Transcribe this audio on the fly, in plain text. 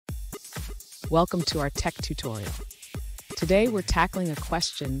Welcome to our tech tutorial. Today we're tackling a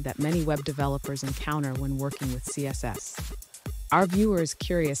question that many web developers encounter when working with CSS. Our viewer is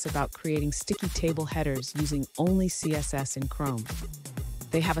curious about creating sticky table headers using only CSS in Chrome.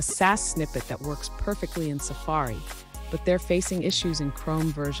 They have a Sass snippet that works perfectly in Safari, but they're facing issues in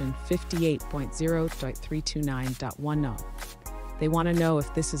Chrome version 58.0.329.10. They want to know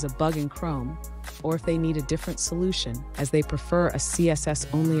if this is a bug in Chrome, or if they need a different solution, as they prefer a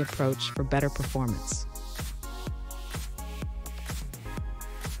CSS-only approach for better performance.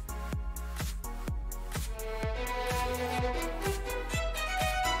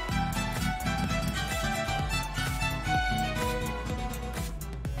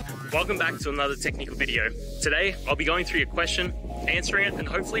 Welcome back to another technical video. Today, I'll be going through your question, answering it, and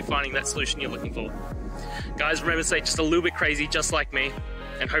hopefully finding that solution you're looking for. Guys, remember to stay just a little bit crazy, just like me,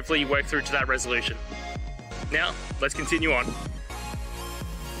 and hopefully you work through to that resolution. Now, let's continue on.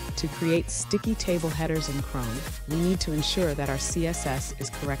 To create sticky table headers in Chrome, we need to ensure that our CSS is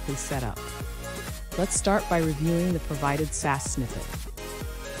correctly set up. Let's start by reviewing the provided Sass snippet.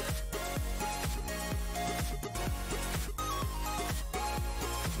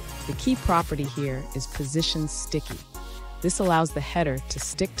 The key property here is position sticky. This allows the header to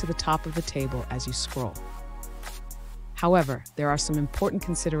stick to the top of the table as you scroll. However, there are some important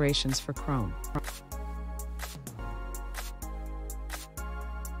considerations for Chrome.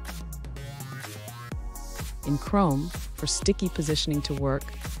 In Chrome, for sticky positioning to work,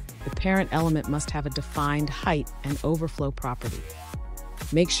 the parent element must have a defined height and overflow property.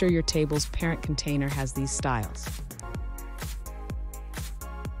 Make sure your table's parent container has these styles.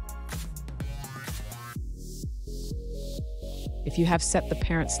 If you have set the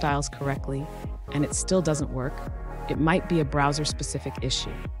parent styles correctly and it still doesn't work, it might be a browser-specific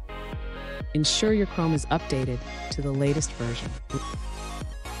issue. Ensure your Chrome is updated to the latest version.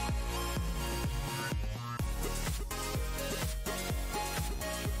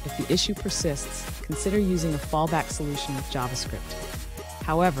 If the issue persists, consider using a fallback solution with JavaScript.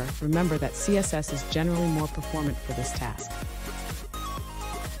 However, remember that CSS is generally more performant for this task.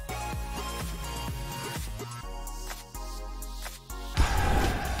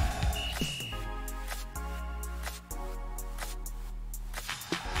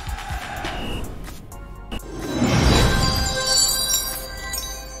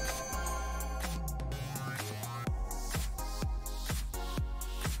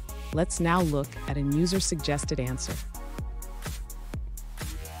 Let's now look at a user-suggested answer.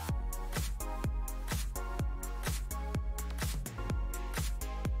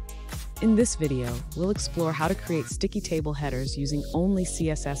 In this video, we'll explore how to create sticky table headers using only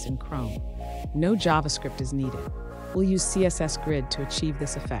CSS in Chrome. No JavaScript is needed. We'll use CSS Grid to achieve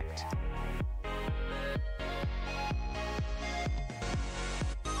this effect.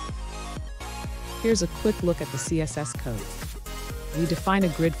 Here's a quick look at the CSS code. We define a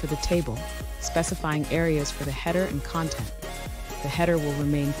grid for the table, specifying areas for the header and content. The header will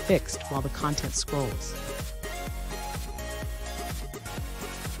remain fixed while the content scrolls.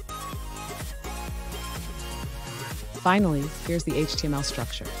 Finally, here's the HTML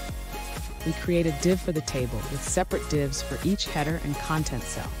structure. We create a div for the table with separate divs for each header and content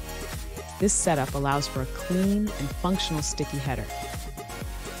cell. This setup allows for a clean and functional sticky header.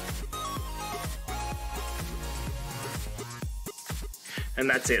 And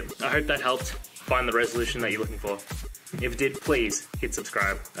that's it. I hope that helped find the resolution that you're looking for. If it did, please hit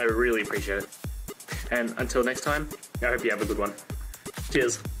subscribe. I really appreciate it. And until next time, I hope you have a good one.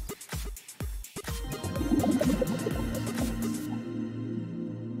 Cheers.